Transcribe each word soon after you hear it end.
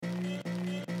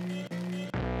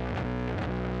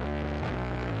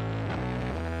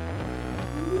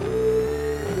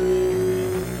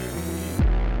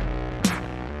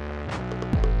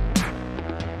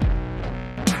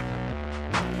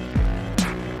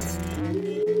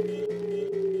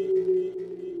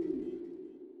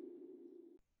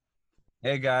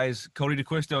Hey guys, Cody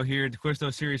DeQuisto here,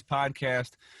 DeQuisto Series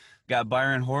Podcast. Got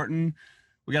Byron Horton.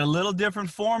 We got a little different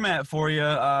format for you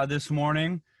this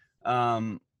morning.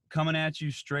 Coming at you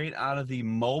straight out of the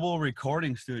mobile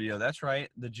recording studio. That's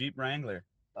right, the Jeep Wrangler.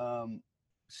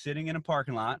 Sitting in a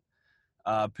parking lot,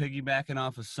 piggybacking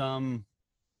off of some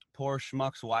poor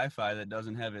schmuck's Wi-Fi that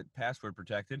doesn't have it password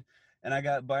protected. And I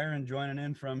got Byron joining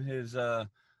in from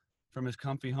his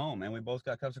comfy home, and we both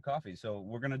got cups of coffee. So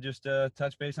we're gonna just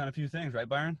touch base on a few things, right,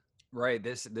 Byron? Right.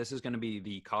 This is going to be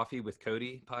the Coffee with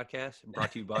Cody podcast,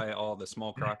 brought to you by all the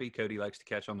small crappie Cody likes to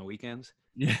catch on the weekends.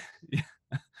 Yeah, yeah,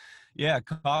 yeah.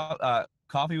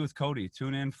 Coffee with Cody.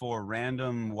 Tune in for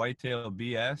random whitetail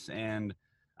BS, and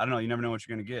I don't know. You never know what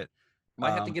you're gonna get.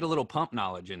 Might have to get a little pump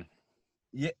knowledge in.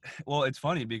 Yeah. Well, it's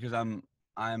funny because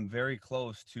I'm very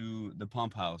close to the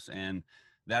pump house, and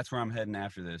that's where I'm heading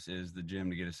after this is the gym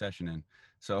to get a session in.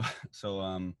 So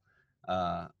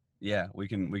uh yeah, we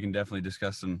can definitely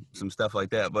discuss some stuff like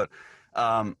that. But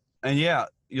and yeah,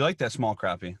 you like that small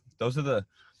crappie. Those are the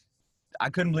I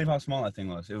couldn't believe how small that thing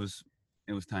was. It was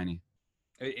tiny.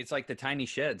 It's like the tiny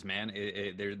sheds, man.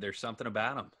 There's something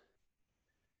about them.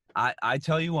 I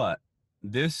tell you what,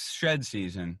 this shed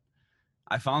season,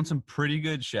 I found some pretty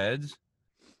good sheds,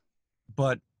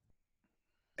 but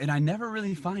and I never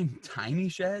really find tiny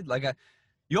shed. I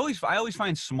always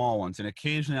find small ones, and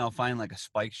occasionally I'll find like a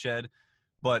spike shed,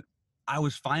 but I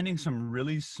was finding some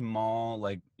really small,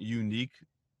 like unique,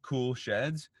 cool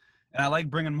sheds. And I like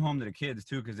bringing them home to the kids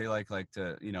too, because they like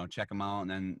to check them out, and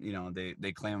then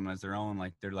they claim them as their own.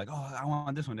 Like they're like, oh, I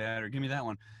want this one, Dad, or give me that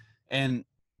one. And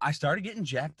I started getting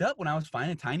jacked up when I was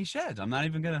finding tiny sheds. I'm not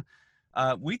even gonna.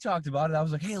 We talked about it. I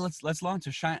was like, hey, let's launch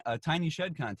a tiny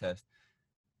shed contest.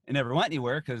 It never went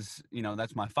anywhere because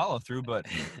that's my follow through. But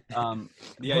The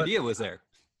but idea was there.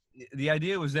 the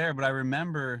idea was there. But I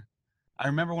remember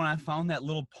when I found that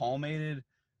little palmated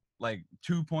like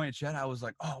 2-point shed, I was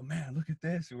like, oh man, look at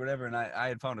this or whatever. And I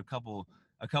had found a couple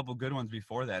good ones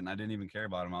before that, and I didn't even care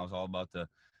about them. I was all about the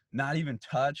not even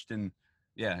touched, and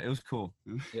yeah, it was cool.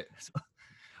 Yeah. so,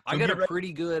 I so got a get ready.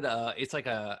 pretty good. It's like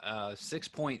a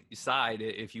 6-point side,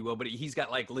 if you will, but he's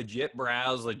got like legit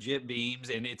brows, legit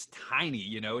beams, and it's tiny.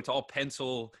 It's all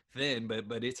pencil thin,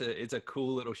 but it's a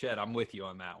cool little shed. I'm with you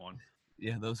on that one.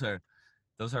 Yeah, those are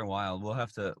wild. We'll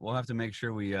have to make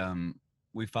sure we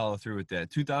follow through with that.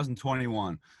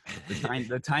 2021,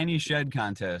 the tiny shed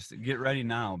contest. Get ready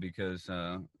now because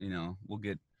we'll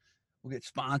get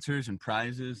sponsors and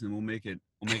prizes, and we'll make it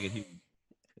huge.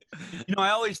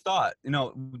 I always thought,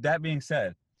 that being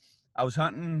said, I was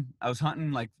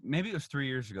hunting like maybe it was 3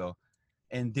 years ago,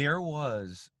 and there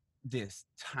was this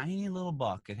tiny little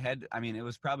buck. It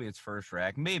was probably its first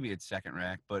rack, maybe its second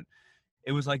rack, but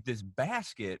it was like this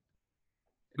basket.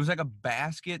 It was like a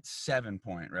basket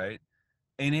 7-point, right?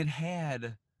 And it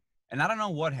had, and I don't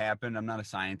know what happened. I'm not a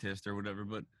scientist or whatever,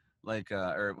 but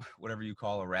or whatever you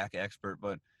call a rack expert,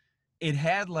 but it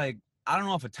had like, I don't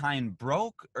know if a tine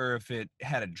broke or if it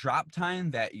had a drop tine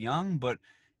that young, but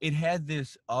it had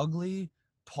this ugly,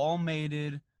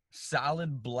 palmated,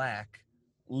 solid black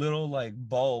little like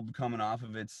bulb coming off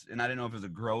of its, and I didn't know if it was a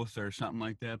growth or something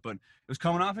like that, but it was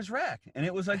coming off its rack. And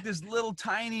it was like this little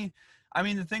tiny,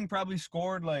 the thing probably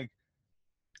scored like,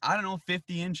 I don't know,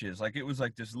 50 inches. Like it was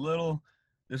like this little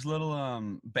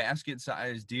basket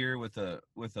sized deer with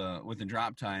a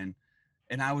drop tine.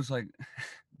 And I was like,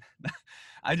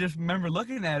 I just remember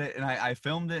looking at it, and I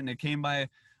filmed it, and it came by.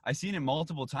 I seen it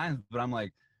multiple times, but I'm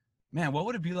like, man, what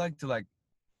would it be like to like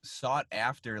sought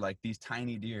after like these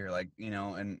tiny deer, like,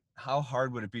 and how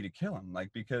hard would it be to kill them? Like,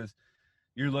 because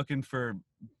you're looking for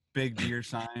big deer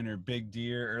sign or big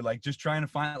deer, or like just trying to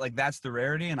find like that's the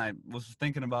rarity. And I was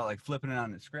thinking about like flipping it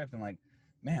on the script and like,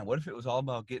 man, what if it was all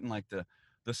about getting like the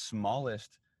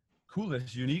smallest,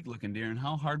 coolest, unique looking deer, and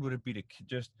how hard would it be to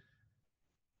just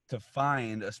to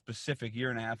find a specific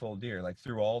 1.5-year-old deer, like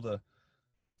through all the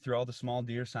small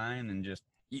deer sign, and just,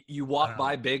 You I walk don't know.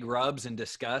 by big rubs in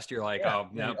disgust. You're like, Yeah. oh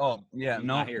no, Oh yeah. he's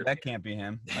No, not here. that can't be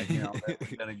him. Like,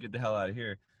 we gotta get the hell out of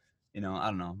here. I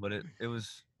don't know, but it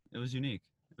was unique.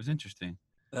 It was interesting.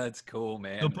 That's cool, So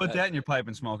man. put that in your pipe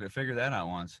and smoke it. Figure that out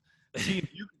once. See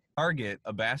if you can target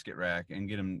a basket rack and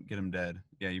get him dead.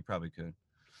 Yeah, you probably could.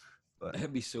 But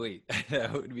That'd be sweet.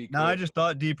 That would be now I cool. just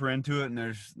thought deeper into it,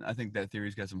 and I think that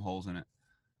theory's got some holes in it.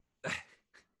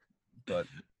 But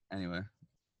anyway.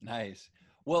 Nice.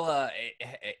 Well,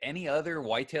 any other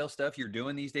whitetail stuff you're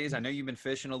doing these days? I know you've been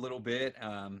fishing a little bit.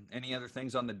 Any other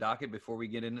things on the docket before we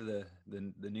get into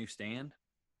the new stand?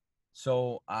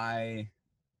 So I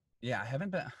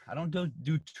haven't I don't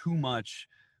do too much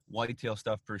whitetail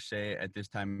stuff per se at this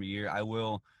time of year. I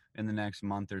will in the next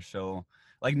month or so.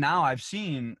 Like now I've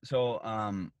seen,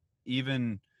 so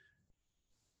even,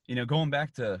 you know, going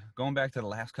back to the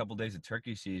last couple days of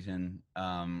turkey season,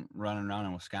 running around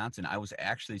in Wisconsin, I was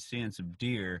actually seeing some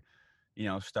deer, you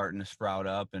know, starting to sprout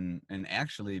up and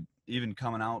actually even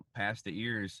coming out past the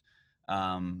ears.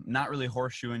 Not really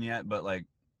horseshoeing yet, but like,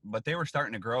 but they were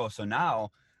starting to grow. So now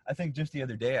I think just the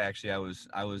other day, actually, I was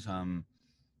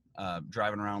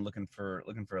driving around looking for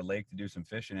a lake to do some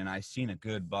fishing, and I seen a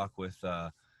good buck with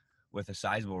a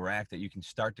sizable rack that you can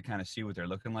start to kind of see what they're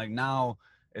looking like. Now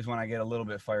is when I get a little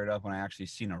bit fired up when I actually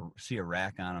see a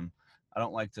rack on them. I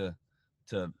don't like to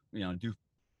you know do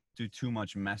too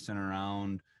much messing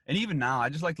around. And even now, I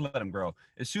just like to let them grow.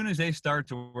 As soon as they start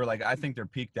to where like I think they're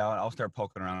peaked out, I'll start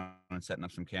poking around and setting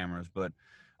up some cameras. But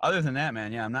other than that,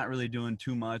 man, yeah, I'm not really doing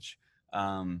too much.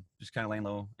 Just kind of laying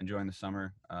low, enjoying the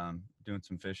summer, doing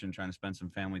some fishing, trying to spend some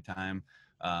family time,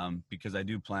 because I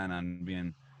do plan on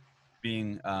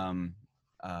being uh,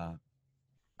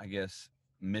 I guess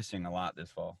missing a lot this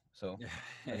fall. So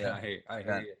I got I I hear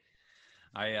got you.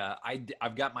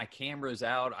 I've got my cameras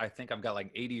out. I think I've got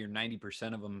like 80 or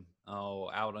 90% of them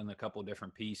out in a couple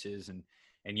different pieces.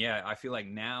 And yeah, I feel like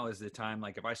now is the time.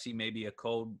 Like if I see maybe a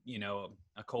cold, you know,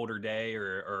 a colder day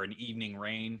or an evening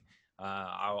rain,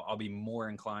 I'll be more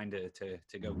inclined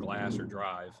to go glass or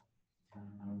drive.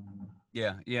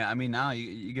 yeah. I mean now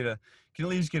you get a can at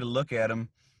least get a look at them,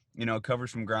 you know, cover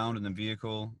some ground in the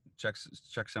vehicle, check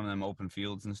some of them open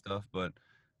fields and stuff. But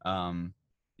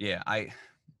yeah, I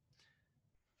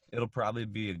it'll probably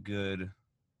be a good.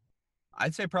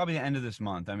 I'd say probably the end of this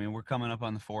month. I mean, we're coming up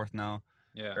on the 4th now,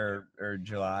 Yeah. or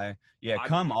July. Yeah, I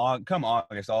come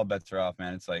August, all bets are off,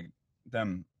 man. It's like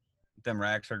them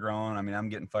racks are growing. I mean, I'm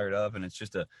getting fired up, and it's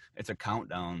a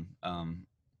countdown.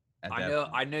 At that point,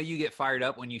 I know you get fired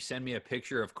up when you send me a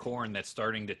picture of corn that's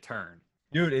starting to turn.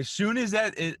 dude. As soon as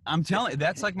I'm telling you,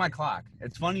 that's like my clock.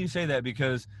 It's funny you say that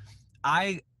because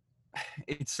I.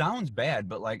 It sounds bad,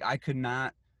 but like I could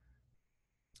not.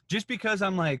 Just because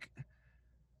I'm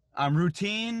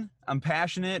routine, I'm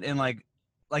passionate, and like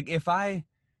if I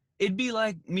it'd be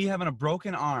like me having a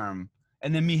broken arm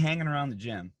and then me hanging around the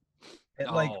gym.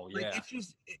 Oh Like yeah. it's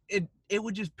just it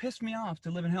would just piss me off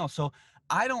to live in hell. So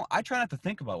I try not to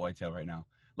think about whitetail right now.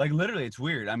 Like literally, it's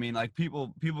weird. I mean, like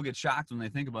people get shocked when they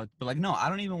think about it, but like no, I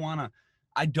don't even want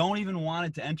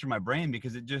it to enter my brain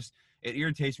because it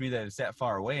irritates me that it's that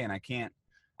far away and I can't.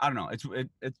 I don't know.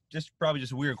 It's just probably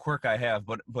just a weird quirk I have,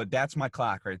 but that's my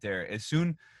clock right there. As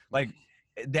soon like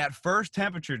that first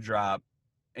temperature drop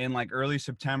in like early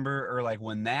September or like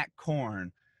when that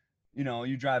corn, you know,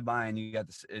 you drive by and you got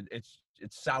this, it's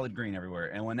solid green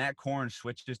everywhere. And when that corn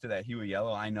switches to that hue of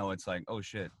yellow, I know it's like, oh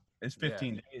shit, it's Yeah.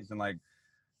 15 days and like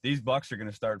these bucks are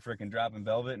gonna start freaking dropping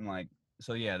velvet and like,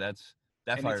 so yeah, that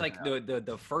And it's fires me like up.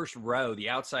 the first row, the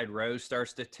outside row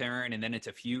starts to turn, and then it's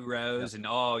a few Yep. rows, and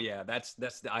oh yeah,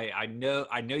 I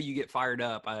know you get fired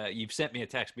up. You've sent me a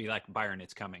text, be like, Byron,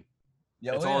 it's coming.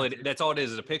 Yeah, oh yeah. That's all it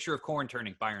is a picture of corn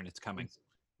turning. Byron, it's coming.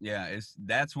 Yeah, it's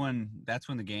that's when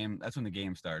the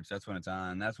game starts. That's when it's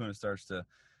on. That's when it starts to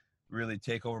really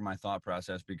take over my thought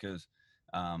process because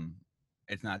um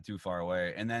it's not too far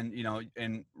away. And then, you know,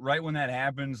 and right when that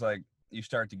happens, like you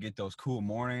start to get those cool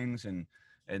mornings and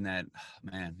that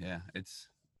man, yeah, it's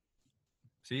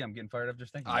see, I'm getting fired up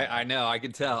just thinking about it. I know. I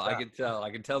can tell. I Stop. can tell. I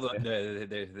can tell Yeah.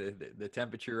 the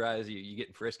temperature rise. You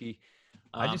getting frisky.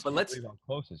 I just But can't let's believe how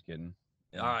close it's getting.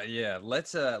 Yeah. yeah,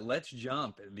 let's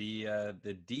jump the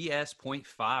DS.5.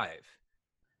 Yeah.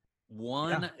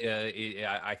 One,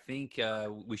 I think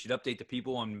we should update the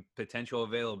people on potential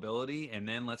availability, and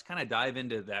then let's kind of dive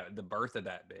into the birth of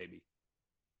that baby.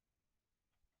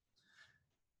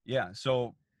 Yeah.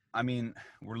 So I mean,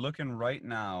 we're looking right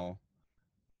now.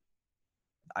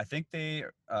 I think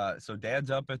so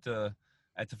dad's up at the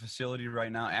facility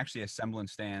right now, actually assembling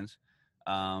stands.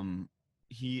 Um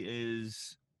he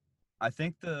is I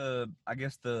think I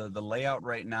guess the layout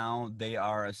right now, they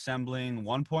are assembling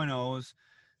 1.0s.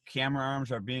 Camera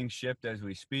arms are being shipped as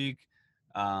we speak.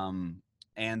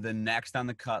 And the next on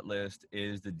the cut list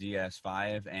is the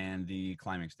DS5 and the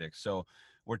climbing sticks. So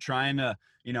we're trying to,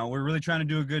 you know, we're really trying to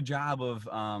do a good job of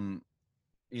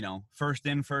you know, first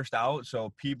in, first out.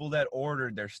 So people that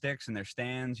ordered their sticks and their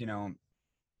stands, you know,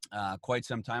 quite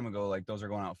some time ago, like those are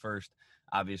going out first,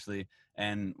 obviously.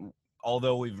 And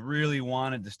although we've really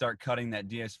wanted to start cutting that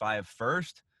DS5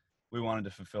 first, we wanted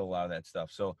to fulfill a lot of that stuff.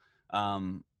 So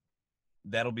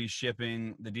that'll be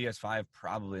shipping the DS5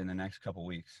 probably in the next couple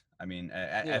weeks. I mean,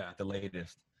 at Yeah, the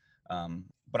latest.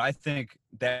 But I think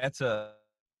that's a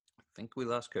I think we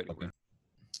lost Cody.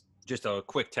 Just a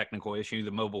quick technical issue,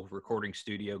 the mobile recording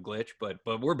studio glitch, but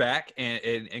we're back.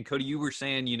 And Cody, you were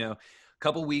saying, a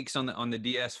couple weeks on the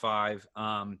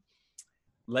DS.5.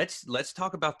 Let's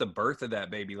talk about the birth of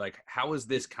that baby. Like, how was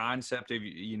this concept of,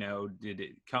 did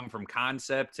it come from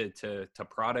concept to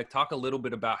product? Talk a little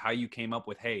bit about how you came up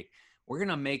with, hey, we're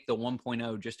gonna make the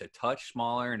 1.0 just a touch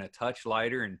smaller and a touch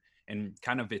lighter, and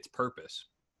kind of its purpose.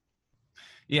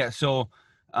 Yeah. So,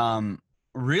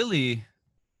 really,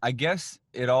 I guess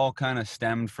it all kind of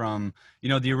stemmed from,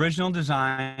 the original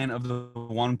design of the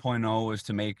 1.0 was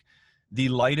to make the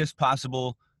lightest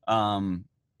possible, combination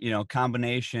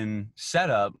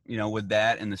setup, with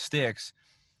that and the sticks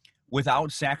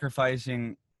without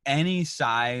sacrificing any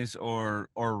size or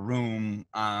room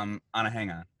on a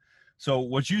hang-on. So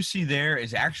what you see there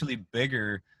is actually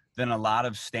bigger than a lot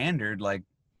of standard like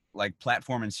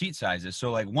platform and seat sizes.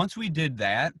 So like once we did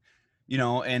that,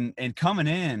 and coming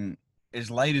in as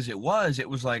light as it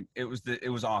was like it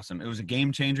was awesome. It was a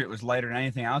game changer. It was lighter than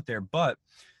anything out there. But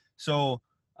so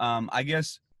I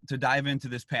guess to dive into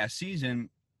this past season,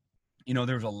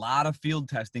 there was a lot of field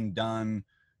testing done,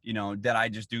 that I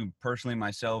just do personally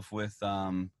myself with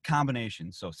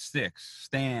combinations. So sticks,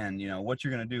 stand, what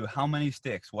you're going to do, how many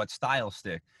sticks, what style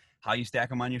stick, how you stack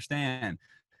them on your stand,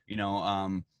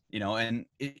 and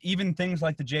even things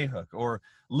like the J hook or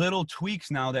little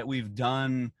tweaks now that we've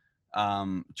done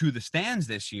to the stands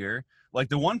this year. Like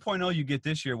the 1.0 you get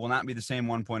this year will not be the same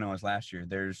 1.0 as last year.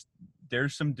 There's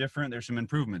some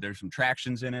improvement. There's some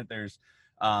tractions in it. There's,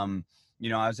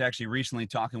 I was actually recently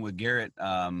talking with Garrett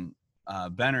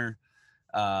Benner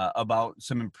about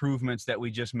some improvements that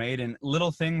we just made and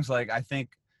little things like, I think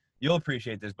you'll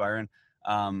appreciate this, Byron.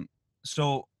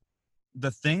 So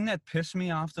the thing that pissed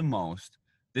me off the most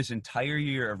this entire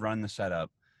year of running the setup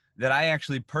that I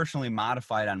actually personally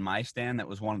modified on my stand, that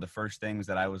was one of the first things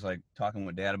that I was like talking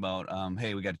with Dad about,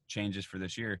 hey, we got to change this for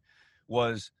this year,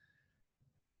 was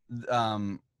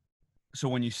so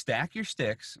when you stack your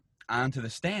sticks onto the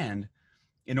stand,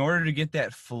 in order to get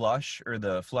that flush or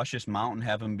the flushest mount and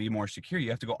have them be more secure,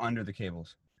 you have to go under the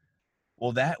cables.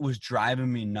 Well, that was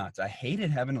driving me nuts. I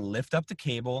hated having to lift up the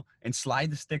cable and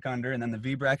slide the stick under, and then the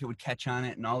V bracket would catch on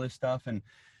it and all this stuff.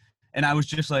 And I was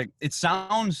just like, it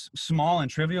sounds small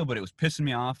and trivial, but it was pissing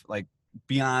me off like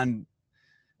beyond.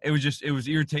 It was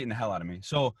irritating the hell out of me.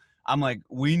 So I'm like,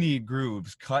 we need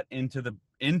grooves cut into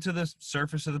the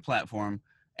surface of the platform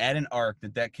at an arc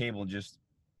that cable just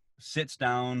sits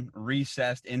down,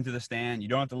 recessed into the stand. You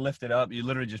don't have to lift it up. You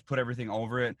literally just put everything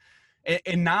over it.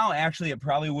 And now actually it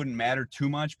probably wouldn't matter too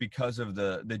much because of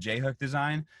the J-hook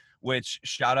design, which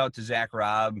shout out to Zach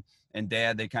Robb and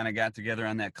Dad. They kind of got together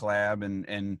on that collab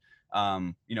and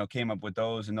came up with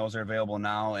those, and those are available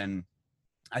now. And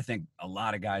I think a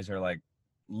lot of guys are like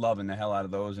loving the hell out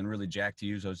of those and really jacked to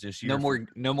use those this year.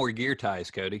 No more gear ties,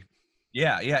 Cody.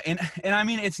 Yeah. And I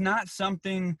mean, it's not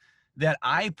something that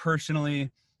I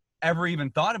personally ever even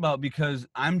thought about because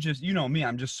I'm just, me,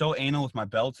 I'm just so anal with my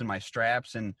belts and my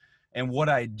straps and what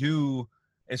I do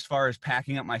as far as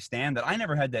packing up my stand that I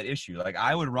never had that issue. Like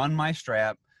I would run my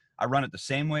strap, I run it the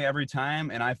same way every time,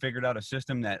 and I figured out a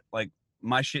system that like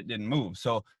my shit didn't move.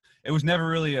 So it was never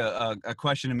really a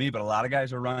question to me, but a lot of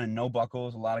guys were running no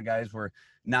buckles. A lot of guys were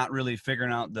not really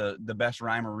figuring out the best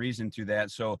rhyme or reason to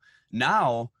that. So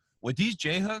now with these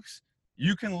J hooks,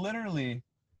 you can literally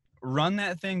run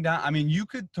that thing down. I mean, you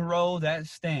could throw that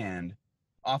stand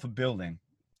off a building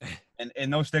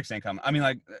and those sticks ain't coming. I mean,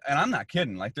 like, and I'm not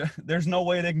kidding. Like there's no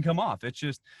way they can come off. It's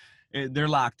just, they're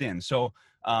locked in. So,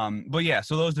 but yeah,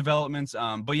 so those developments,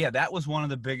 but yeah, that was one of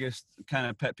the biggest kind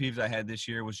of pet peeves I had this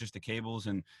year was just the cables,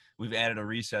 and we've added a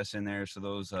recess in there. So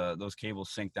those cables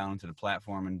sink down into the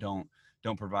platform and don't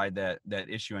provide that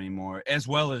issue anymore, as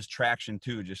well as traction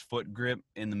too, just foot grip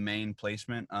in the main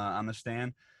placement on the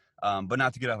stand. But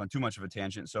not to get off on too much of a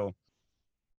tangent. So,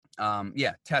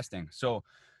 yeah, testing. So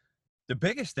the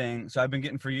biggest thing, so I've been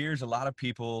getting for years, a lot of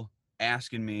people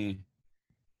asking me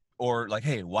or like,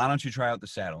 hey, why don't you try out the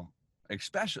saddle,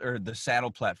 especially, or the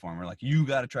saddle platform, or like, you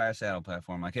got to try a saddle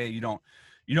platform. Like, hey, you don't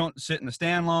sit in the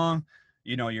stand long,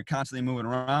 you're constantly moving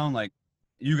around. Like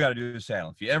you got to do the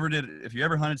saddle. If you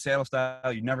ever hunted saddle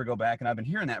style, you never go back. And I've been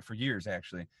hearing that for years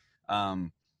actually.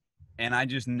 And I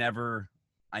just never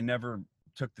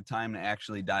took the time to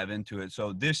actually dive into it.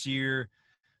 So this year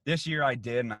I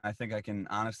did, and I think I can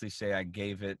honestly say I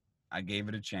gave it a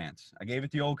chance. I gave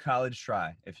it the old college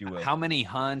try, if you will. How many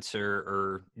hunts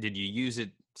or did you use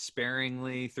it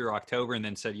sparingly through October and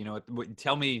then said,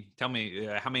 tell me how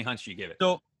many hunts did you give it?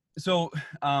 So,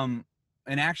 and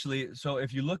actually, so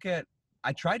if you look at,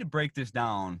 I tried to break this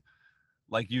down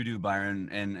like you do, Byron,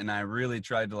 and I really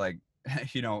tried to like,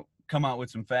 come out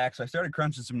with some facts. So I started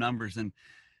crunching some numbers, and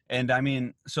I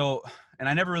mean, so, and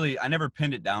I never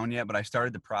pinned it down yet, but I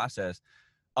started the process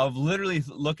of literally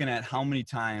looking at how many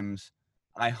times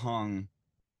I hung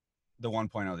the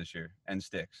 1.0 this year and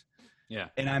sticks. Yeah.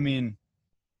 And I mean,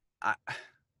 I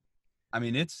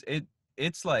mean, it's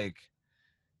like,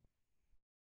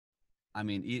 I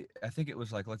mean, I think it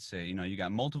was like, let's say, you know, you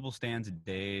got multiple stands a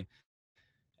day,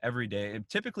 every day. And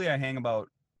typically I hang about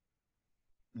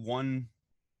one,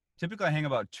 typically I hang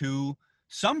about two,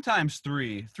 sometimes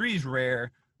three. Three is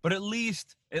rare, but at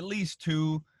least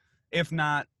two, if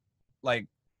not like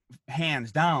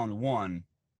hands down one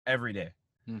every day.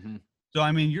 Mm-hmm. So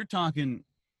you're talking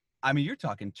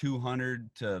 200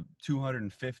 to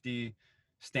 250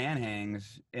 stand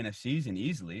hangs in a season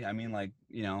easily. I mean, like,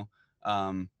 you know,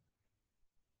 um,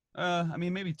 I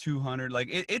mean, maybe 200. Like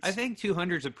I it's think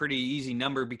 200 is a pretty easy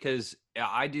number because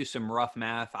I do some rough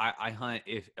math. I hunt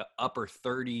if upper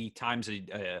 30 times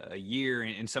a year,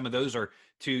 and some of those are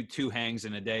two hangs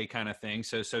in a day kind of thing.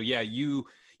 So yeah, you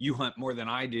hunt more than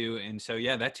I do, and so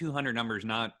yeah, that 200 number is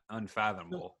not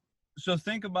unfathomable. so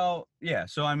think about, yeah.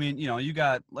 So I mean, you know, you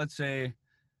got, let's say,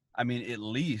 I mean, at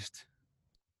least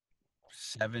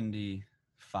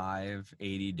 75,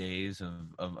 80 days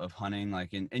of hunting.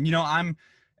 Like, and you know, I'm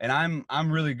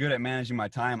really good at managing my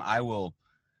time. I will,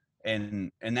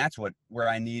 and that's where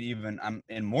I need, even I'm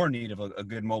in more need of a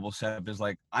good mobile setup, is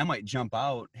like I might jump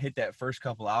out, hit that first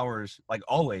couple hours, like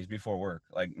always before work,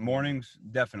 like mornings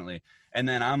definitely, and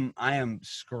then I am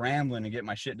scrambling to get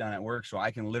my shit done at work so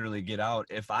I can literally get out.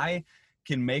 If I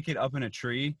can make it up in a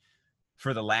tree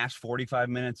for the last 45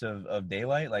 minutes of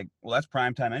daylight, like, well, that's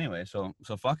prime time anyway, so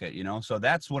fuck it, you know. So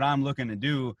that's what I'm looking to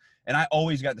do, and I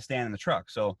always got to stand in the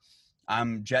truck, so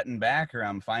I'm jetting back or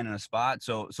I'm finding a spot.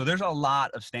 So there's a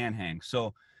lot of stand hangs.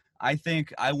 So I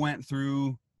think I went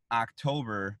through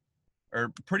October,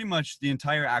 or pretty much the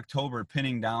entire October,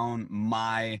 pinning down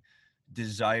my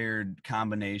desired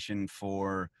combination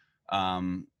for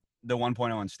the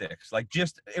 1.0 and sticks. Like,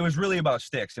 just, it was really about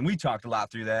sticks, and we talked a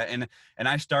lot through that. And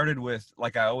I started with,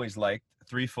 like I always liked,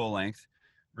 3 full length,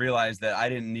 realized that I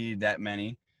didn't need that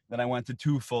many. Then I went to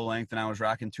 2 full length, and I was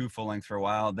rocking 2 full length for a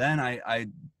while. Then I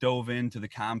dove into the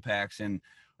compacts and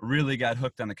really got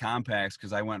hooked on the compacts,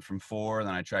 because I went from 4,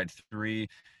 then I tried 3,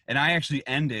 and I actually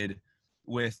ended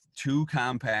with 2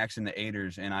 compacts in the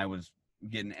 8ers, and I was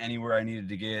getting anywhere I needed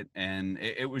to get, and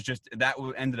it was just, that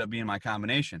ended up being my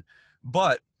combination.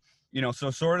 But, you know,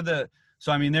 so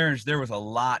I mean, there was a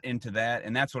lot into that,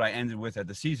 and that's what I ended with at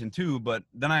the season too. But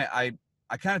then I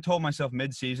kind of told myself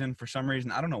mid-season, for some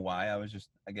reason, I don't know why, I was just,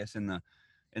 I guess, in the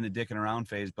dicking around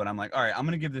phase, but I'm like, all right, I'm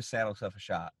gonna give this saddle stuff a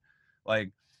shot,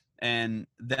 like. And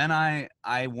then I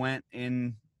went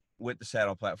in with the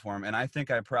saddle platform, and I think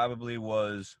I probably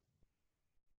was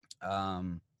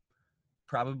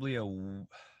probably a I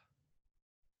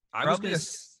was probably gonna a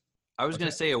I was what's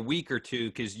gonna that? say a week or two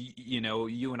because you know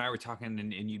you and I were talking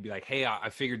and you'd be like, hey, I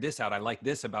figured this out. I like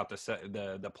this about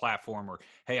the platform, or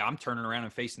hey, I'm turning around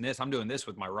and facing this. I'm doing this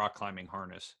with my rock climbing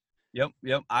harness. Yep.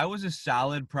 I was a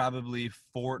solid probably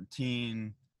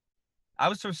 14. I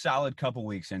was a solid couple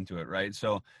weeks into it, right?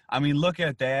 So I mean, look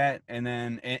at that, and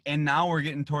then and now we're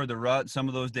getting toward the rut. Some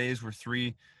of those days were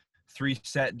three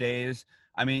set days.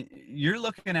 I mean, you're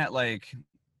looking at, like,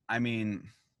 I mean,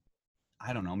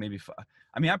 I don't know, maybe.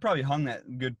 I mean, I probably hung that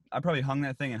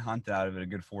thing and hunted out of it a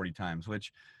good 40 times,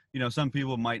 which, you know, some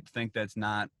people might think that's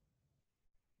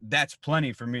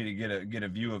plenty for me to get a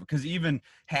view of, because even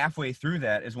halfway through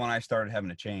that is when I started having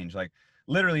to change. Like,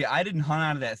 literally, I didn't hunt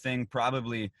out of that thing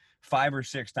probably 5 or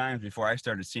 6 times before I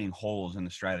started seeing holes in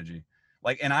the strategy.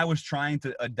 Like, and I was trying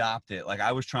to adopt it. Like,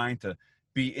 I was trying to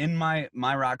be in my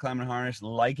rock climbing harness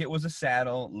like it was a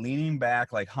saddle, leaning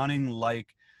back, like hunting, like.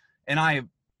 And I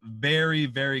very,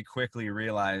 very quickly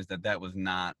realized that was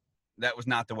not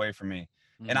the way for me.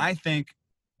 And Mm, I think,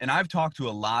 and I've talked to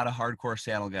a lot of hardcore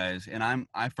saddle guys, and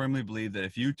I firmly believe that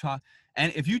if you talk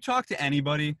to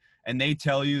anybody and they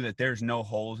tell you that there's no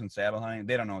holes in saddle hunting,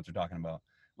 they don't know what they're talking about.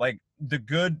 Like, the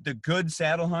good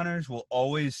saddle hunters will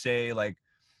always say, like,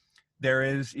 there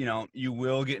is, you know, you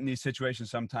will get in these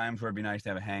situations sometimes where it'd be nice to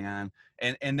have a hang on,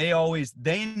 and they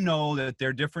know that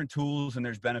they're different tools and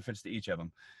there's benefits to each of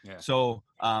them. yeah. So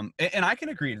and I can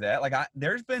agree to that. Like,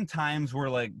 there's been times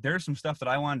where, like, there's some stuff that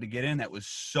I wanted to get in that was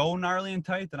so gnarly and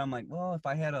tight that I'm like, well, if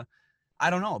I had I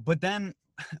don't know. But then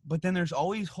there's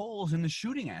always holes in the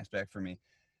shooting aspect for me,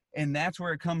 and that's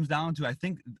where it comes down to. I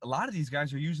think a lot of these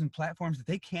guys are using platforms that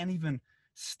they can't even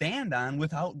stand on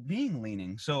without being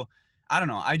leaning. So I don't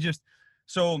know.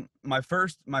 So my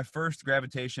first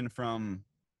gravitation from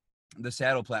the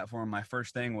saddle platform, my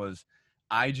first thing was,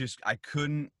 I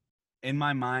couldn't. in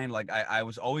my mind, like I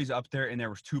was always up there and there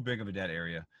was too big of a dead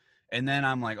area. And then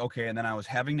I'm like, okay. And then I was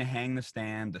having to hang the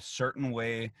stand a certain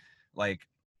way. Like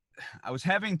I was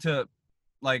having to,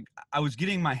 like, I was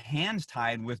getting my hands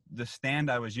tied with the stand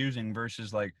I was using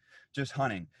versus like just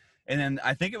hunting. And then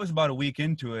I think it was about a week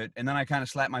into it. And then I kind of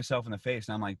slapped myself in the face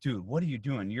and I'm like, dude, what are you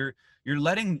doing? You're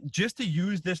letting, just to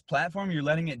use this platform, you're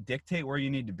letting it dictate where you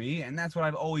need to be. And that's what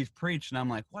I've always preached. And I'm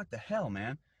like, what the hell,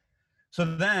 man? So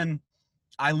then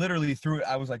I literally threw it.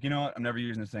 I was like, you know what? I'm never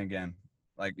using this thing again.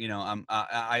 Like, you know,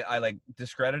 I like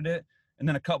discredited it. And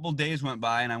then a couple days went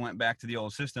by and I went back to the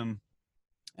old system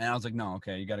and I was like, no,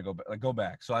 okay, you got to go back, like go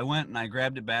back. So I went and I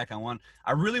grabbed it back.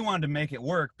 I really wanted to make it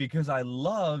work because I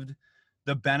loved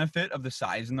the benefit of the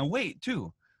size and the weight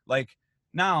too. Like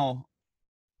now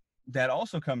that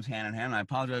also comes hand in hand. I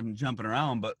apologize, I'm jumping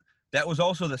around, but that was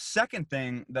also the second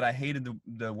thing that I hated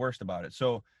the worst about it.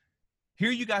 So here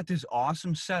you got this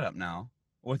awesome setup now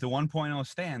with the 1.0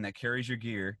 stand that carries your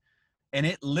gear. And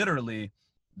it literally,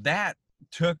 that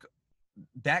took,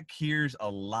 that cures a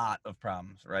lot of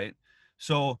problems, right?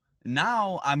 So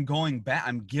now I'm going back,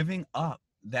 I'm giving up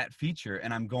that feature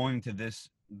and I'm going to this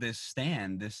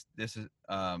stand, this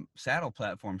saddle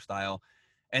platform style.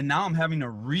 And now I'm having to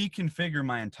reconfigure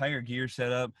my entire gear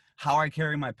setup, how I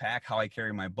carry my pack, how I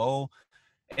carry my bow.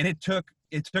 And it took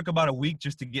about a week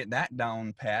just to get that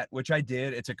down pat, which I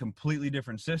did. It's a completely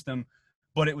different system,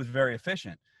 but it was very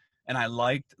efficient. And I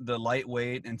liked the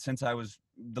lightweight. And since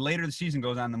the later the season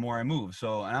goes on, the more I move.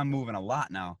 So, and I'm moving a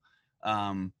lot now.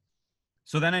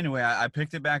 So then anyway, I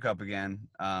picked it back up again.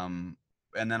 And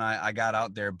then I got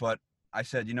out there, but I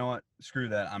said, you know what, screw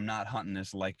that. I'm not hunting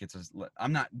this like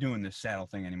I'm not doing this saddle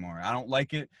thing anymore. I don't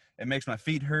like it. It makes my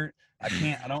feet hurt. I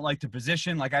don't like the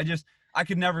position. Like I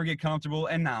could never get comfortable.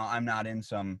 And now I'm not in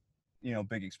some,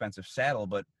 big expensive saddle,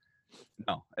 but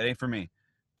no, it ain't for me.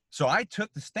 So I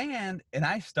took the stand and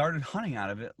I started hunting out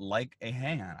of it like a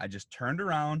hang-on. I just turned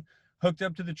around, hooked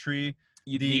up to the tree.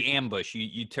 The ambush.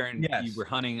 You turned. You Yes, were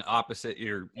hunting opposite.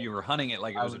 You were hunting it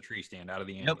like it was a tree stand out of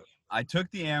the yep. ambush. I took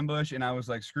the ambush and I was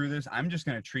like, screw this. I'm just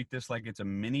gonna treat this like it's a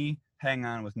mini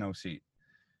hang-on with no seat.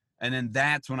 And then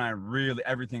that's when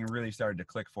everything really started to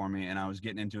click for me and I was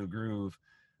getting into a groove.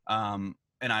 And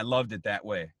I loved it that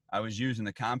way. I was using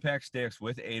the compact sticks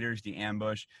with aiders, the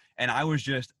ambush, and I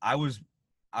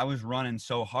was running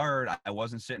so hard. I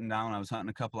wasn't sitting down. I was hunting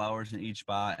a couple hours in each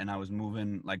spot and I was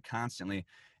moving like constantly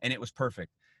and it was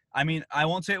perfect. I mean, I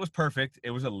won't say it was perfect.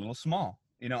 It was a little small,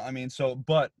 I mean, so,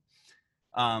 but,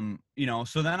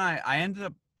 so then I ended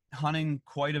up hunting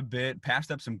quite a bit,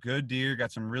 passed up some good deer,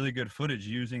 got some really good footage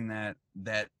using that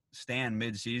stand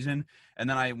mid-season. And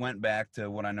then I went back to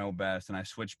what I know best and I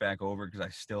switched back over because I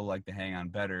still like to hang on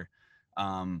better.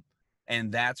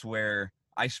 And that's where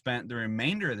I spent the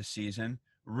remainder of the season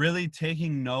really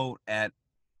taking note at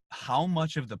how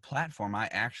much of the platform I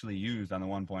actually used on the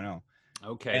 1.0.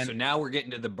 Okay, so And now we're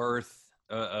getting to the birth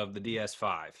of the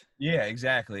DS5. yeah,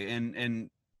 exactly.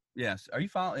 And yes, are you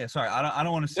following? Yeah, sorry, I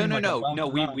don't want to No, seem no, like I'm no,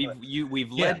 no. bouncing around, but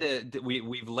We've yeah, led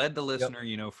we've led the yep,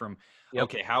 listener, from yep,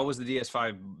 okay, how was the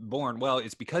DS5 born? Well,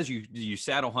 it's because you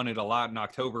saddle hunted a lot in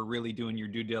October, really doing your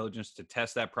due diligence to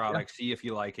test that yeah. product, see if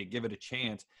you like it, give it a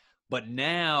chance. But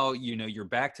now, you're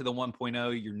back to the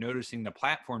 1.0, you're noticing the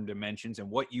platform dimensions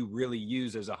and what you really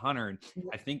use as a hunter. And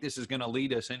I think this is going to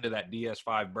lead us into that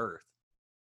DS5 birth.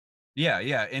 Yeah,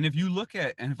 yeah. And if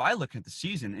I look at the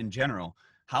season in general,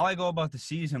 how I go about the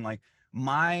season, like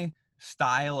my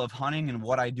style of hunting and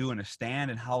what I do in a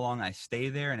stand and how long I stay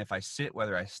there and if I sit,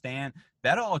 whether I stand,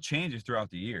 that all changes throughout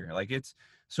the year. Like it's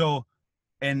so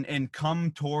and come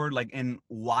toward like and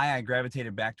why I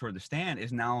gravitated back toward the stand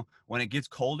is now when it gets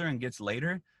colder and gets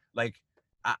later, like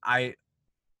I I,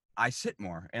 I sit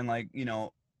more and like,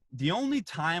 the only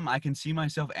time I can see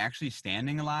myself actually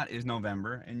standing a lot is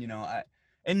November. And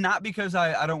and not because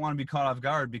I don't want to be caught off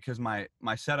guard because my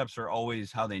setups are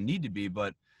always how they need to be,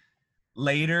 but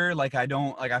later, like I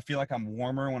don't like I feel like I'm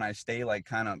warmer when I stay like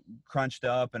kind of crunched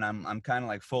up and I'm kind of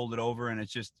like folded over and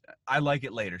it's just I like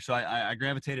it later. So I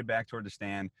gravitated back toward the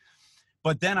stand.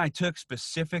 But then I took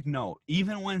specific note,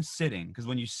 even when sitting, because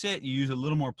when you sit, you use a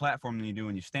little more platform than you do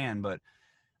when you stand. But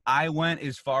I went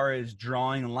as far as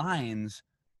drawing lines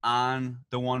on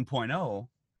the 1.0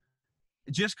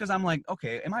 just because I'm like,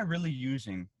 okay, what am I really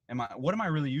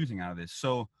using out of this?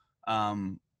 So,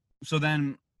 um, so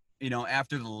then,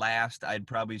 after the last, I'd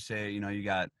probably say, you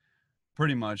got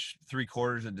pretty much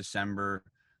 3/4 of December,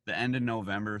 the end of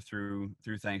November through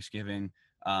Thanksgiving,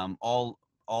 all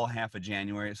half of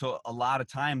January. So a lot of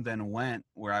time then went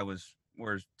where I was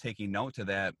taking note to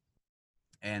that.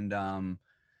 And,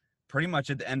 pretty much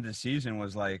at the end of the season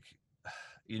was like,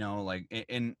 you know, like,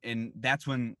 and that's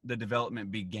when the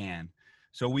development began.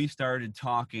 So we started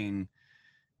talking.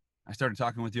 I started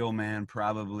talking with the old man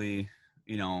probably,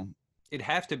 you know, It'd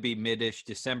have to be mid-ish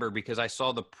December because I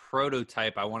saw the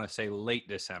prototype, I want to say late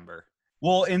December.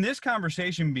 well, and this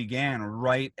conversation began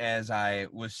right as I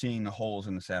was seeing the holes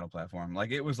in the saddle platform.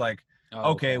 Like it was like,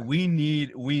 Oh, okay, okay. we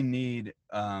need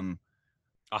A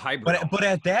hybrid but almost.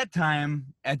 at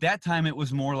that time it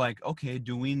was more like, okay,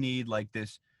 do we need like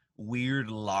this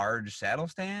weird large saddle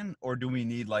stand, or do we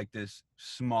need like this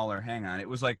smaller hang on? It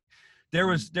was like there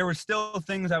was still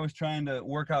things I was trying to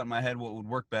work out in my head what would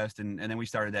work best, and then we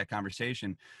started that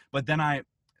conversation. But then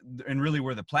and really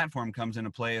where the platform comes into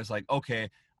play is like, okay,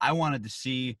 I wanted to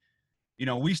see, you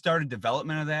know, we started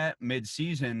development of that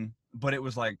mid-season, but it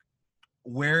was like,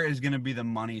 where is going to be the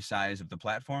money size of the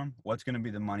platform? What's going to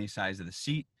be the money size of the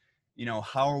seat? You know,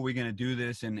 how are we going to do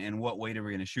this, and what weight are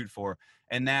we going to shoot for?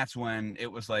 And that's when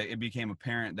it was like, it became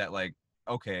apparent that like,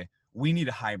 okay, we need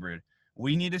a hybrid.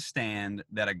 We need a stand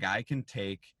that a guy can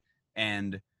take,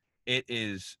 and it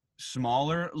is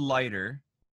smaller, lighter,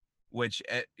 which,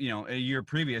 you know, a year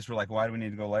previous, we're like, why do we need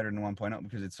to go lighter than 1.0?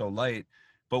 Because it's so light.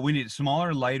 But we need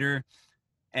smaller, lighter,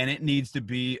 and it needs to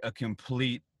be a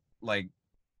complete, like,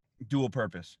 dual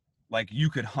purpose. Like you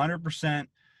could 100%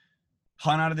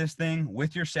 hunt out of this thing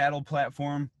with your saddle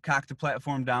platform, cock the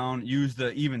platform down, use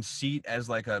the even seat as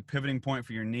like a pivoting point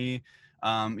for your knee.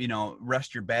 You know,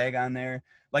 rest your bag on there.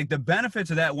 Like the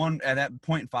benefits of that one at that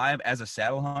 0.5 as a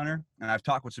saddle hunter, and I've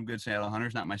talked with some good saddle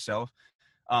hunters, not myself,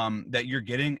 that you're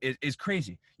getting is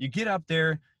crazy. You get up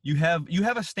there, you have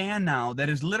a stand now that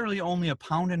is literally only a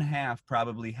pound and a half,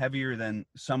 probably heavier than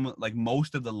some, like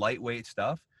most of the lightweight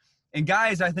stuff. And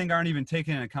guys, I think, aren't even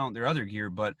taking into account their other gear.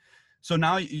 But so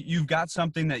now you've got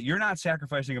something that you're not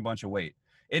sacrificing a bunch of weight.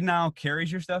 It now carries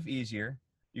your stuff easier.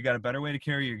 You got a better way to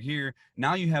carry your gear.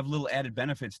 Now you have little added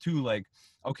benefits too, like,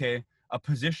 okay, a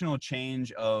positional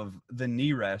change of the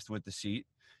knee rest with the seat.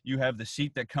 You have the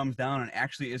seat that comes down and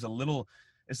actually is a little,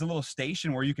 it's a little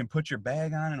station where you can put your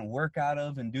bag on and work out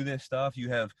of and do this stuff. You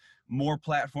have more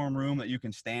platform room that you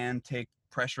can stand, take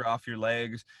pressure off your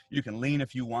legs. You can lean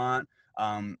if you want.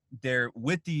 There,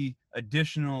 with the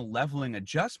additional leveling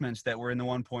adjustments that were in the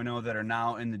 1.0 that are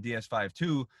now in the DS.5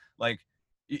 2, like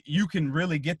you can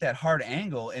really get that hard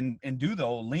angle and do the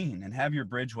old lean and have your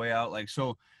bridge way out. Like,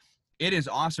 so it is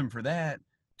awesome for that,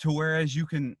 to whereas you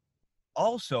can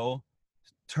also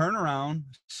turn around,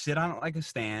 sit on it like a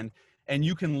stand, and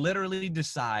you can literally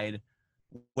decide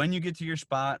when you get to your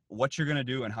spot, what you're going to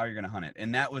do and how you're going to hunt it.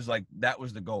 And that was like, that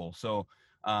was the goal. So,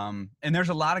 and there's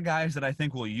a lot of guys that I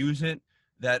think will use it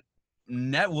that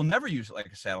will never use it like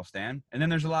a saddle stand. And then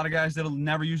there's a lot of guys that'll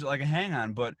never use it like a hang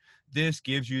on, but this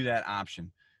gives you that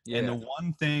option. Yeah. And the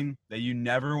one thing that you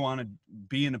never want to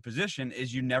be in a position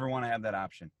is you never want to have that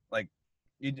option. Like,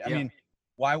 I mean,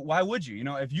 why would you? You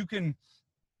know, if you can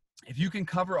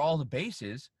cover all the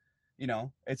bases, you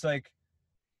know, it's like,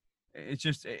 it's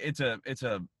just, it's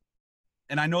a,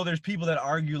 and I know there's people that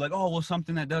argue like, oh, well,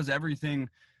 something that does everything,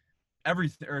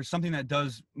 or something that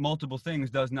does multiple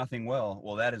things does nothing well.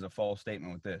 Well, that is a false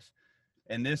statement with this.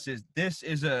 And this is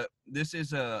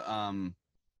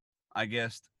I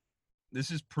guess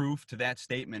this is proof to that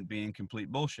statement being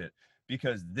complete bullshit,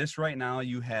 because this right now,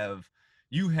 you have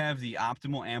the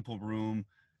optimal ample room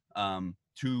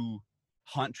to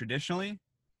hunt traditionally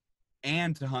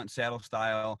and to hunt saddle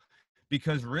style.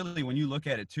 Because really, when you look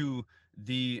at it too,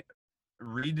 the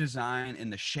redesign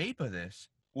and the shape of this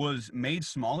was made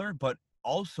smaller, but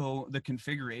also the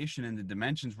configuration and the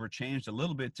dimensions were changed a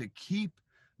little bit to keep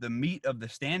the meat of the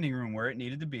standing room where it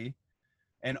needed to be,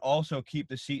 and also keep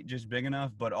the seat just big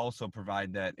enough, but also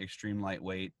provide that extreme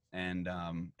lightweight and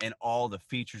all the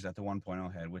features that the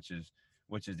 1.0 had, which is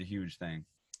the huge thing.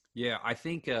 Yeah, I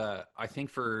think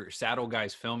for saddle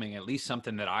guys filming, at least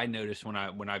something that I noticed when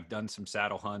I've done some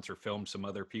saddle hunts or filmed some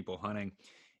other people hunting,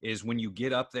 is when you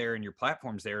get up there and your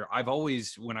platform's there. I've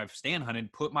always, when I've stand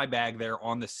hunted, put my bag there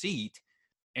on the seat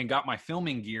and got my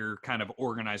filming gear kind of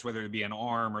organized, whether it be an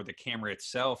arm or the camera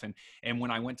itself. And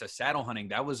when I went to saddle hunting,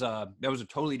 that was a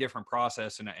totally different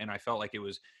process, and I felt like it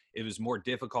was more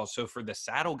difficult. So for the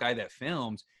saddle guy that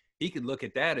films, he could look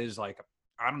at that as like,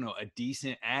 I don't know, a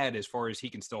decent ad as far as he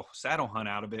can still saddle hunt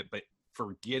out of it. But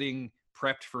for getting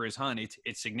prepped for his hunt,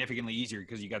 it's significantly easier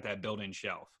because you got that built-in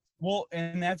shelf. Well,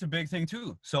 and that's a big thing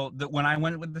too. So that when I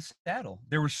went with the saddle,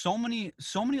 there were so many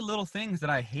little things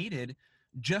that I hated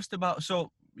just about.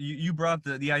 So you brought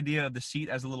the idea of the seat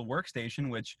as a little workstation,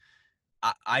 which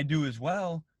I do as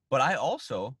well. But I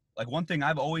also, like, one thing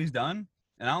I've always done,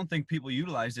 and I don't think people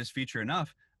utilize this feature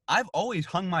enough, I've always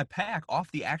hung my pack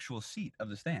off the actual seat of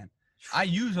the stand. I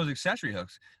use those accessory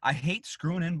hooks. I hate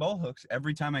screwing in bow hooks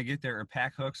every time I get there, or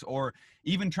pack hooks, or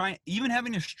even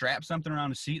having to strap something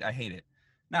around a seat. I hate it.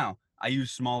 Now, I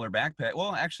use smaller backpack.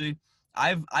 Well, actually,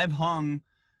 I've hung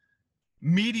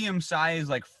medium size,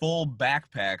 like full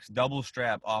backpacks, double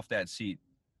strap off that seat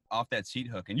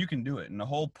hook, and you can do it. And the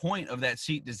whole point of that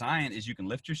seat design is you can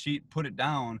lift your seat, put it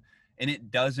down, and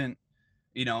it doesn't,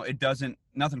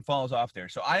 nothing falls off there.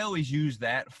 So I always use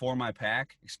that for my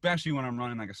pack, especially when I'm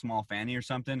running like a small fanny or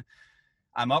something.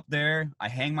 I'm up there, I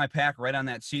hang my pack right on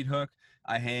that seat hook.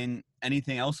 I hang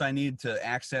anything else I need to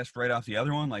access right off the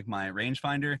other one, like my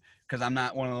rangefinder, because I'm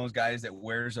not one of those guys that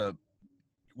wears a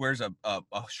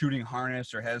shooting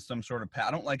harness or has some sort of I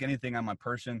don't like anything on my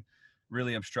person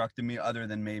really obstructing me, other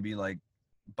than maybe like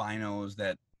binos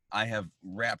that I have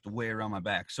wrapped way around my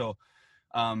back. So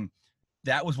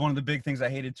that was one of the big things I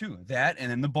hated too. That,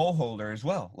 and then the bow holder as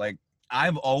well. Like,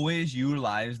 I've always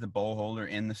utilized the bow holder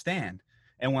in the stand.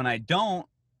 And when I don't,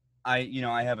 I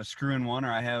have a screw-in one,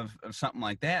 or I have something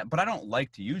like that, but I don't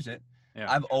like to use it.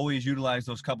 Yeah. I've always utilized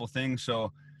those couple things.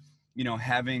 So,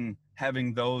 having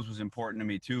those was important to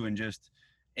me too.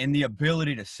 And the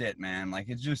ability to sit, man, like,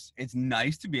 it's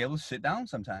nice to be able to sit down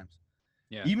sometimes.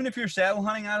 Yeah. Even if you're saddle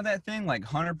hunting out of that thing, like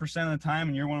 100% of the time,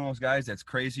 and you're one of those guys that's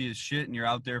crazy as shit, and you're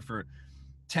out there for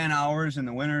 10 hours in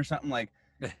the winter or something, like,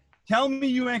 tell me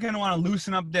you ain't going to want to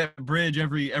loosen up that bridge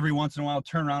every once in a while,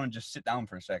 turn around and just sit down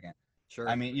for a second. Sure.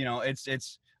 I mean,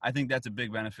 I think that's a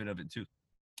big benefit of it too.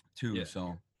 Yeah.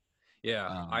 So,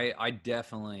 yeah, I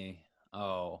definitely,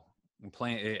 I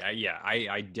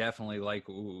definitely like,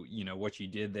 what you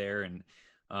did there. And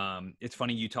it's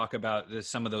funny you talk about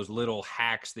some of those little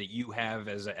hacks that you have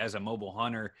as a mobile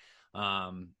hunter,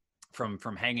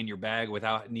 from hanging your bag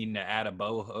without needing to add a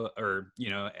bow or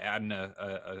adding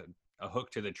a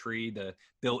hook to the tree, the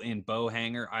built-in bow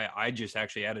hanger. I just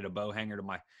actually added a bow hanger to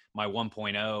my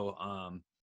 1.0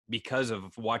 because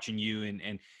of watching you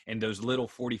and those little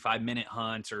 45-minute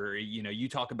hunts, or you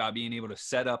talk about being able to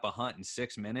set up a hunt in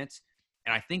 6 minutes.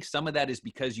 And I think some of that is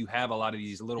because you have a lot of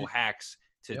these little hacks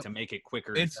to make it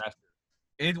quicker and faster.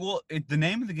 The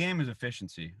name of the game is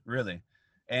efficiency, really.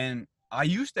 And I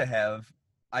used to have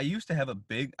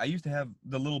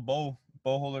the little bow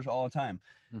holders all the time.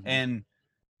 Mm-hmm.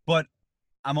 But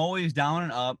I'm always down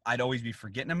and up. I'd always be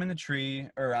forgetting them in the tree,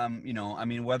 or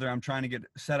whether I'm trying to get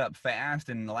set up fast,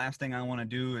 and the last thing I want to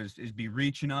do is be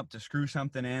reaching up to screw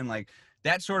something in. Like,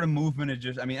 that sort of movement is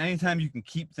just, anytime you can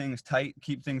keep things tight,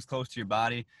 keep things close to your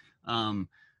body,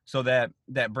 so that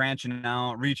branching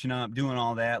out, reaching up, doing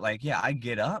all that, like, yeah, I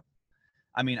get up.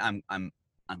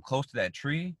 I'm close to that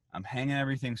tree. I'm hanging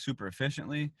everything super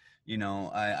efficiently.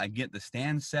 I get the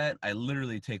stand set. I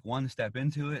literally take one step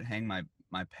into it, hang my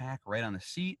pack right on the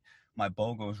seat. My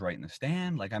bow goes right in the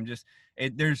stand. Like, and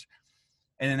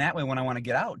in that way, when I want to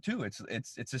get out too, it's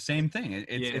the same thing.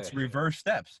 It's reverse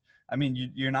steps.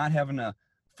 You're not having to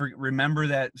remember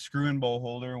that screw and bow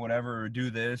holder or whatever, or do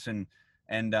this. And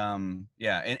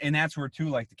that's where too,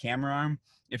 like the camera arm,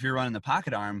 if you're running the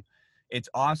pocket arm, it's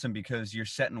awesome because you're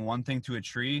setting one thing to a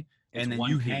tree, and then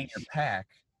you hang your pack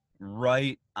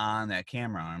right on that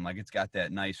camera arm. Like, it's got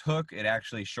that nice hook. It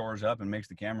actually shores up and makes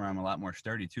the camera arm a lot more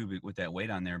sturdy too, with that weight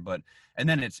on there. And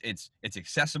then it's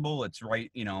accessible. It's right,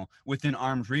 within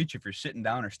arm's reach if you're sitting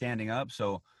down or standing up.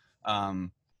 So, there's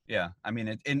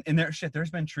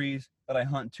been trees that I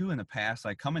hunt too in the past,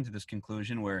 like, coming to this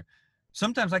conclusion where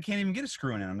sometimes I can't even get a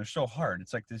screw in them. They're so hard.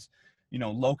 It's like this,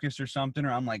 locust or something,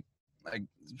 or I'm like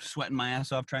sweating my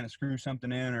ass off trying to screw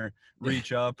something in or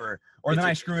reach up, or then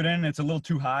I screw it in and it's a little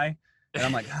too high, and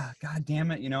I'm like, God damn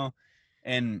it,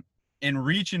 and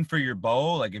reaching for your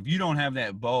bow, like, if you don't have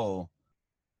that bow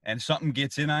and something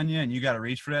gets in on you and you got to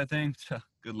reach for that thing,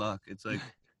 good luck. It's like,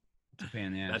 it's a pain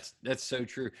in the ass. That's so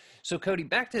true. So Cody,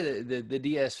 back to the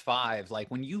DS.5, like,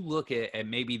 when you look at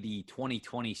maybe the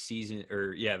 2020 season,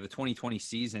 the 2020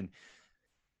 season,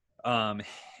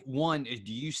 one,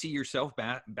 do you see yourself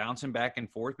bouncing back and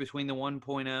forth between the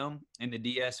 1.0 and the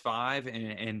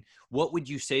DS.5? And what would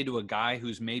you say to a guy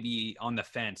who's maybe on the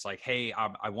fence? Like, hey,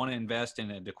 I want to invest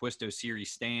in a DeQuisto series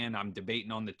stand. I'm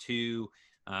debating on the two.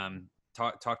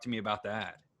 Talk to me about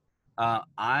that.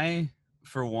 I,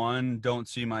 for one, don't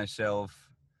see myself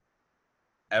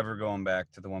ever going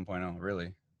back to the 1.0,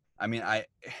 really.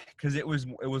 Because it was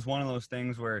one of those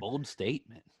things where, bold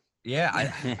statement. Yeah,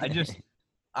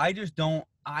 I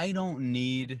don't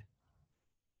need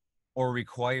or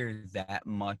require that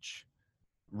much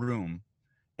room.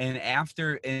 And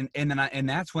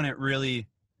that's when it really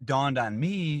dawned on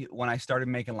me, when I started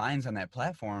making lines on that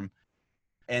platform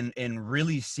and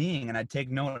really seeing, and I'd take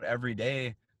note every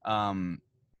day.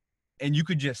 and you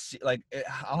could just see, like,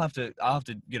 I'll have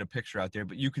to get a picture out there,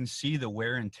 but you can see the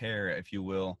wear and tear, if you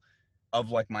will, of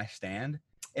like my stand,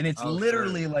 and it's Oh, sure.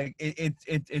 literally like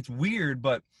it's weird,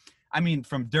 but I mean,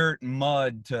 from dirt and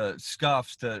mud to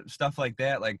scuffs to stuff like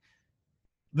that, like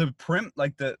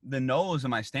like the nose of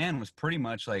my stand was pretty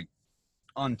much like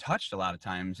untouched a lot of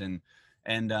times, and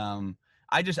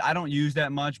I don't use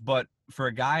that much, but for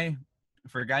a guy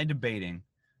debating,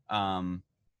 um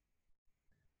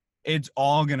it's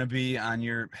all going to be on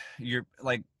your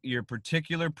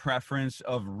particular preference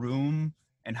of room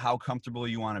and how comfortable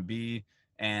you want to be,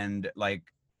 and like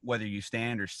whether you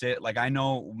stand or sit. Like, I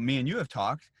know me and you have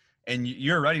talked, and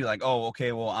you're already like, oh,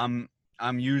 okay, well,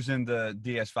 I'm using the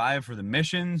DS5 for the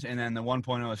missions, and then the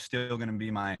 1.0 is still going to be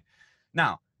my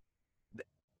now,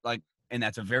 like, and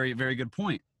that's a very, very good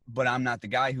point. But I'm not the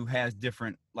guy who has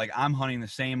different, like, I'm hunting the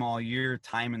same all year,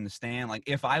 time in the stand. Like,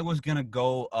 if I was going to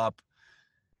go up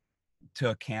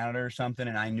to Canada or something,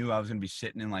 and I knew I was going to be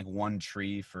sitting in like one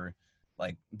tree for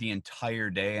like the entire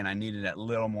day, and I needed that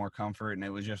little more comfort, and it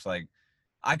was just like,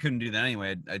 I couldn't do that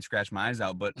anyway. I'd scratch my eyes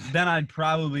out, but then I'd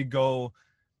probably go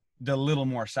the little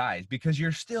more size, because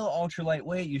you're still ultra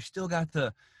lightweight. You still got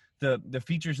the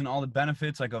features and all the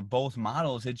benefits like of both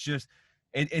models. It's just,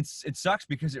 it sucks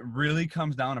because it really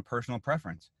comes down to personal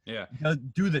preference. Yeah.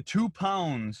 Do the 2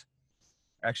 pounds,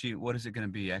 actually, what is it going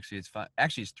to be? Actually,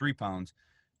 it's 3 pounds.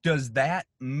 Does that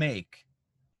make,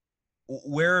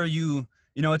 where are you,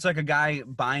 it's like a guy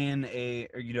buying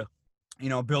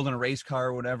building a race car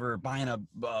or whatever, buying a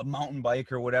mountain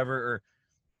bike or whatever, or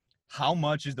how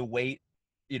much is the weight,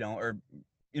 or,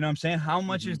 what I'm saying? How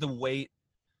much Hmm. is the weight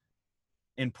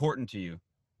important to you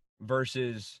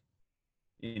versus,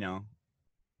 you know,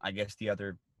 I guess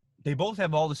they both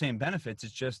have all the same benefits.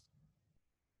 It's just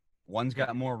one's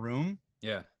got more room,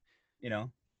 Yeah. you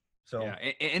know, so. Yeah,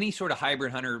 any sort of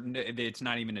hybrid hunter, it's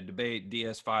not even a debate.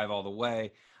 DS5 all the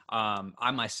way.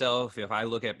 I myself, if I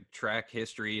look at track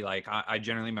history, like I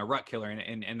generally am a rut killer,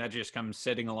 and that just comes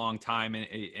sitting a long time,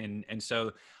 and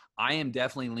so I am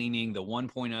definitely leaning the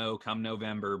 1.0 come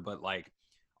November, but like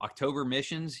October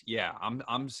missions, yeah,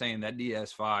 I'm saying that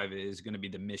DS5 is going to be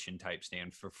the mission type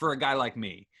stand for a guy like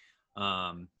me.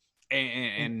 Um,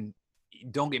 and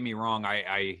don't get me wrong,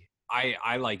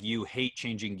 I like you hate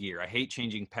changing gear. I hate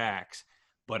changing packs,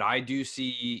 but I do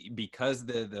see, because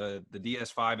the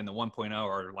DS5 and the 1.0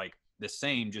 are like the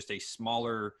same, just a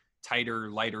smaller,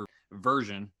 tighter, lighter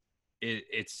version.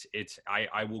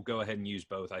 I will go ahead and use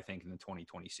both, I think, in the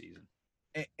 2020 season.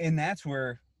 And that's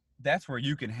where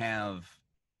you can have,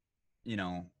 you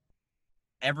know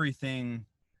everything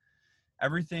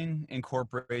everything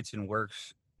incorporates and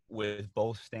works with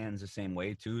both stands the same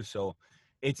way too, so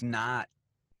it's not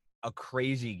a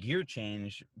crazy gear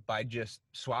change by just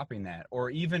swapping that, or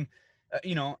even,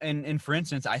 and for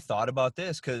instance, I thought about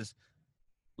this because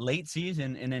late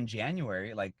season and in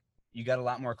January, like, you got a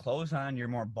lot more clothes on, you're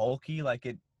more bulky, like,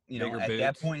 Bigger at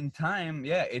that boots. point in time,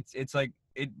 yeah, it's like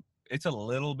it's a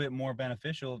little bit more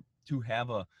beneficial to have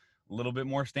a little bit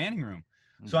more standing room.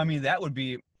 So I Hmm. mean, that would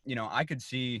be, I could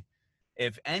see,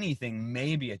 if anything,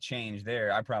 maybe a change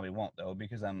there. I probably won't, though,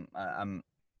 because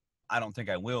I don't think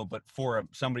I will, but for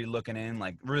somebody looking in,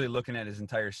 like really looking at his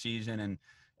entire season,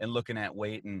 and looking at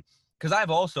weight, and because I've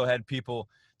also had people,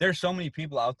 there's so many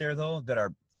people out there though that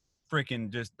are freaking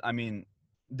just, I mean,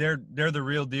 they're the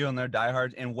real deal, and they're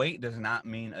diehards, and weight does not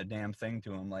mean a damn thing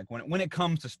to them. Like, when it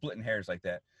comes to splitting hairs like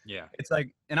that, Yeah. it's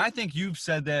like, and I think you've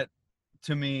said that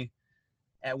to me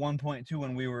at one point too,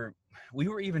 when we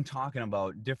were even talking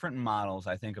about different models,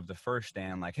 I think, of the first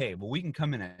stand, like, hey, well, we can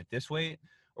come in at this weight,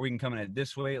 or we can come in at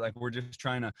this weight, like, we're just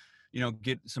trying to,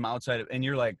 get some outside of, and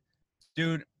you're like,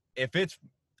 dude, if it's,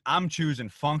 I'm choosing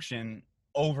function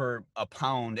over a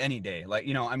pound any day, like,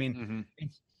 I mean, Hmm.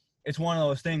 it's one of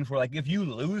those things where, like, if you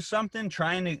lose something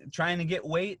trying to get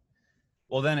weight,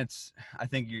 well, then it's, I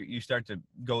think you start to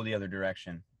go the other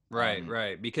direction. Right,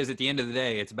 right. Because at the end of the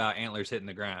day, it's about antlers hitting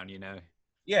the ground, you know?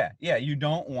 Yeah, you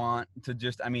don't want to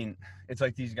just, I mean, it's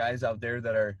like these guys out there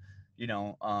that are,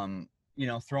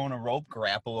 throwing a rope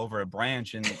grapple over a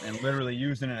branch, and literally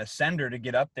using an ascender to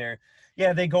get up there.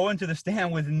 Yeah, they go into the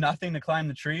stand with nothing to climb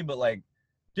the tree, but like,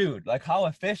 dude, like, how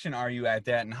efficient are you at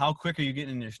that, and how quick are you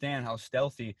getting in your stand? How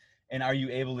stealthy, and are you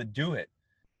able to do it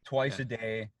twice Yeah. a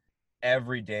day,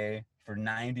 every day for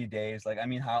 90 days? Like, I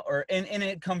mean, how, or, and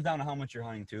it comes down to how much you're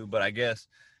hunting too, but I guess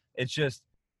it's just,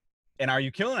 and are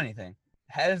you killing anything?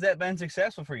 Has that been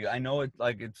successful for you? I know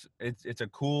it's a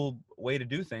cool way to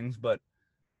do things, but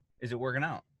is it working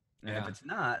out? And if Yeah. it's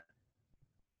not,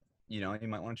 you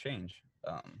might want to change.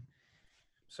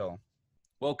 So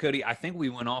Well, Cody, I think we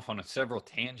went off on several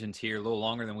tangents here, a little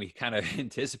longer than we kind of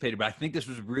anticipated, but I think this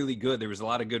was really good. There was a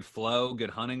lot of good flow, good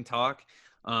hunting talk.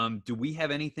 Do we have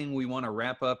anything we want to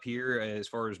wrap up here as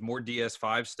far as more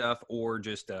DS5 stuff, or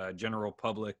just general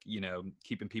public,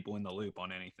 keeping people in the loop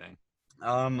on anything?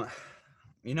 Um,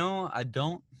 I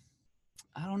don't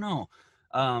know.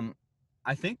 Um,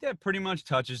 I think that pretty much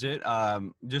touches it.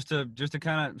 Just to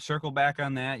kind of circle back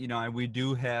on that, we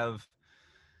do have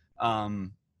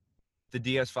um, the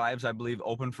DS5s, I believe,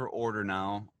 open for order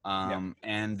now, Yeah.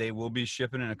 and they will be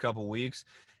shipping in a couple weeks.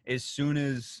 As soon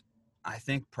as I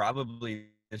think probably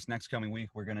this next coming week,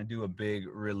 we're gonna do a big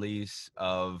release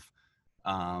of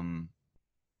um,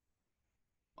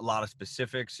 a lot of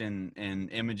specifics and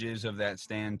images of that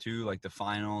stand too, like the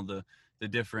final, the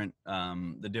different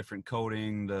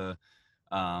coating,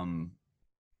 um,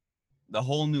 the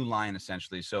whole new line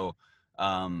essentially. So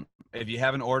if you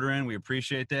have an order in, we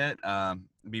appreciate that.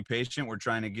 Be patient. We're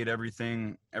trying to get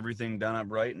everything done up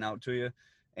right and out to you.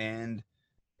 And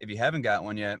if you haven't got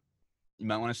one yet, you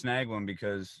might want to snag one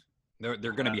because They're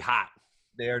going to be hot.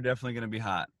 they are definitely going to be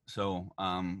hot. So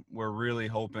we're really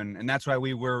hoping, and that's why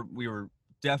we were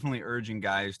definitely urging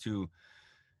guys to.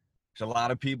 There's a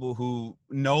lot of people who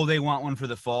know they want one for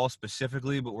the fall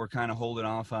specifically, but we're kind of holding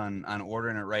off on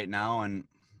ordering it right now. And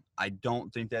I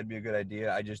don't think that'd be a good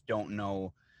idea. I just don't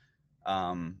know.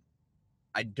 Um,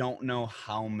 I don't know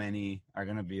how many are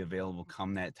going to be available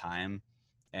come that time.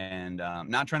 And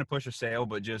not trying to push a sale,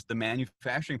 but just the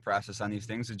manufacturing process on these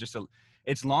things is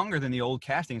it's longer than the old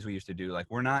castings we used to do. Like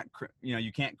we're not,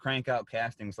 you can't crank out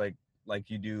castings like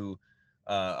you do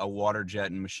a water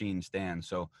jet and machine stand.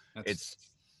 So That's it's,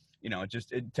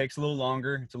 it takes a little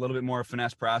longer. It's a little bit more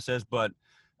finesse process, but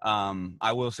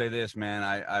I will say this, man,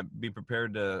 I be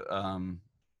prepared to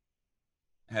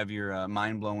have your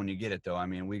mind blown when you get it though. I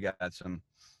mean, we got some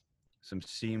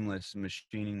seamless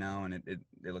machining now, and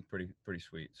they look pretty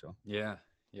sweet. So yeah,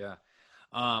 yeah.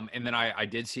 And then I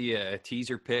did see a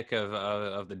teaser pic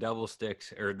of the double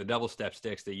sticks or the double step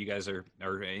sticks that you guys are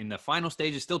in the final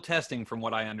stages, still testing, from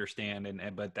what I understand.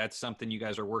 And but that's something you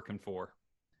guys are working for.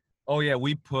 oh yeah,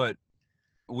 we put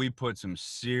some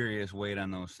serious weight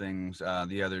on those things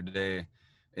the other day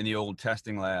in the old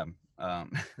testing lab.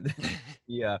 Um,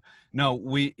 yeah, no,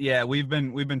 we've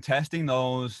been testing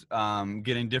those,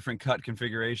 getting different cut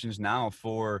configurations now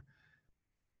for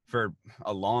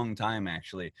a long time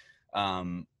actually.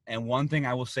 And one thing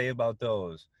I will say about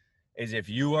those is if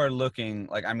you are looking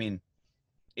like, I mean,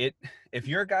 if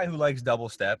you're a guy who likes double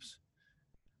steps,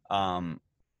 um,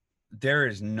 there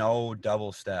is no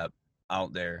double step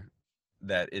out there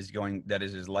that is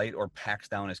as light or packs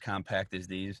down as compact as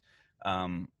these.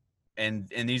 And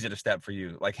these are the step for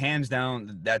you. Like hands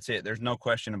down, that's it. There's no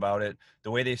question about it.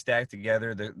 The way they stack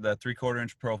together, the 3/4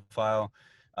 inch profile,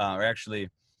 or actually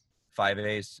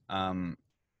 5/8,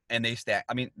 and they stack.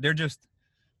 I mean,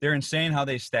 they're insane how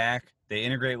they stack. They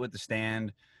integrate with the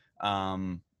stand.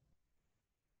 Um,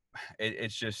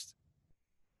 it's just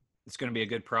It's going to be a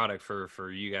good product for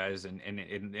you guys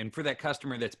and for that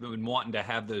customer that's been wanting to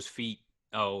have those feet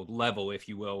level, if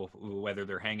you will, whether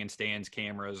they're hanging stands,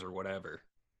 cameras, or whatever.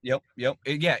 Yep.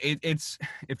 It's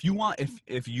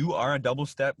if you are a double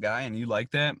step guy and you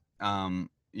like that,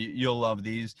 you'll love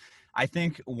these. I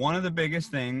think one of the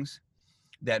biggest things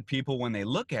that people, when they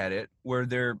look at it, where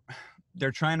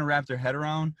they're trying to wrap their head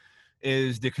around,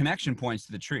 is the connection points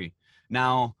to the tree.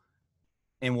 Now,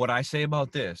 and what I say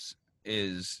about this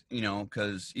is,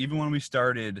 because even when we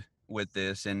started with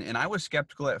this, and I was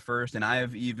skeptical at first, and I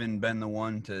have even been the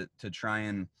one to try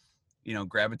and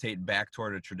gravitate back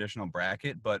toward a traditional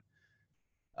bracket, but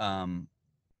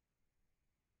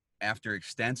after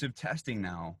extensive testing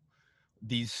now,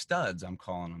 these studs, I'm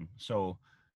calling them, so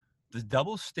the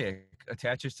double stick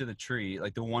attaches to the tree,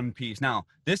 like the one piece. Now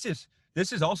this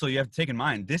is also, you have to take in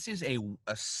mind, this is a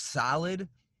solid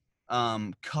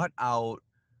cut out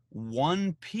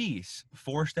one piece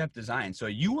 4-step design. So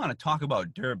you want to talk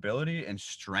about durability and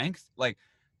strength, like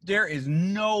there is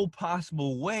no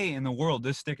possible way in the world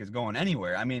this stick is going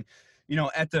anywhere. I mean,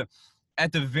 at the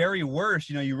very worst,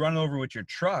 you run it over with your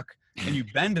truck and you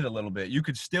bend it a little bit, you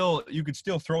could still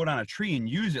throw it on a tree and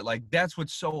use it. Like that's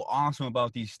what's so awesome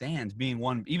about these stands being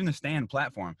one, even the stand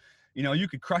platform. You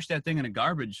could crush that thing in a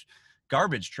garbage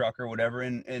truck or whatever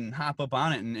and hop up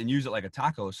on it and use it like a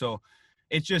taco. So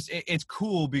it's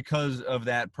cool because of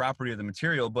that property of the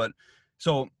material. But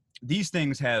so these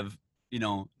things have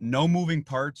no moving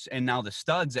parts, and now the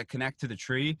studs that connect to the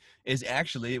tree is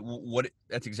actually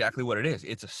that's exactly what it is.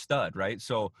 It's a stud, right?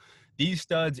 So these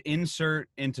studs insert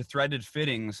into threaded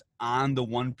fittings on the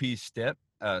one piece step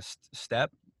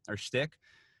or stick,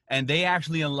 and they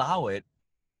actually allow it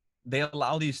they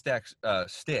allow these sticks.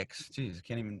 Jeez, I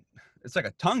can't even. It's like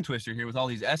a tongue twister here with all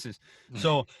these S's.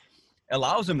 So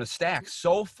allows them to stack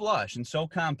so flush and so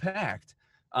compact,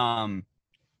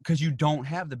 because you don't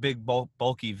have the big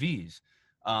bulky V's.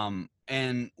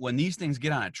 And when these things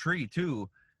get on a tree too,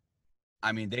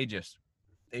 I mean, they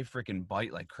freaking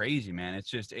bite like crazy, man. It's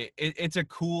just it's a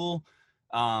cool,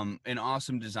 an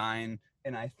awesome design,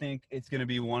 and I think it's going to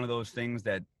be one of those things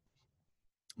that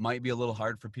might be a little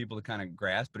hard for people to kind of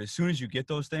grasp. But as soon as you get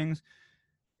those things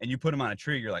and you put them on a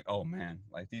tree, you're like, oh man,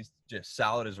 like these just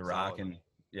solid as a rock. And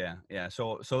yeah.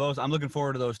 So those, I'm looking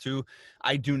forward to those too.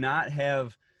 I'm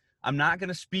not going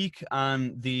to speak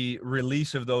on the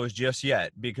release of those just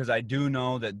yet, because I do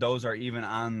know that those are even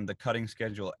on the cutting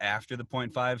schedule after the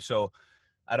 0.5. So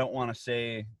I don't want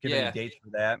to give any dates for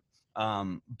that.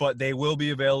 But they will be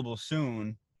available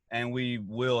soon, and we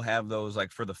will have those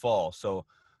like for the fall. So,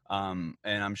 and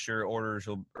I'm sure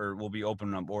we'll be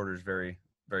opening up orders very,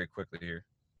 very quickly here.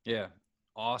 Yeah.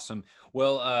 Awesome.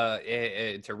 Well,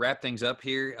 to wrap things up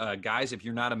here, guys, if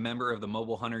you're not a member of the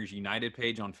Mobile Hunters United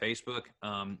page on Facebook,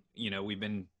 we've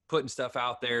been putting stuff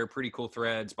out there, pretty cool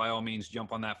threads. By all means,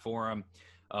 jump on that forum.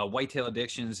 Whitetail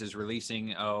Addictions is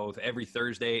releasing every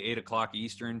Thursday, 8 o'clock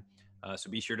Eastern. So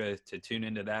be sure to tune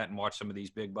into that and watch some of these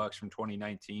big bucks from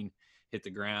 2019 hit the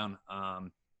ground.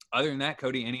 Other than that,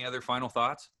 Cody, any other final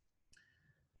thoughts?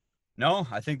 No,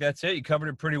 I think that's it. You covered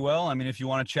it pretty well. I mean, if you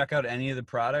want to check out any of the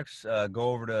products,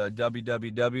 go over to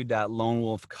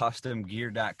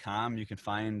www.lonewolfcustomgear.com. You can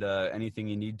find anything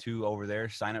you need to over there.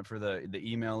 Sign up for the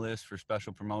email list for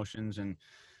special promotions, and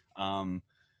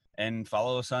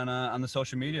follow us on the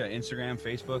social media, Instagram,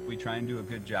 Facebook. We try and do a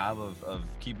good job of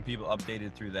keeping people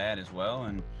updated through that as well.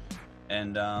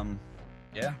 And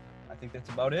yeah, I think that's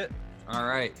about it. All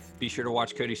right. Be sure to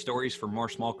watch Cody's stories for more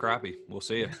small crappie. We'll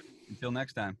see you. Until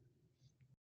next time.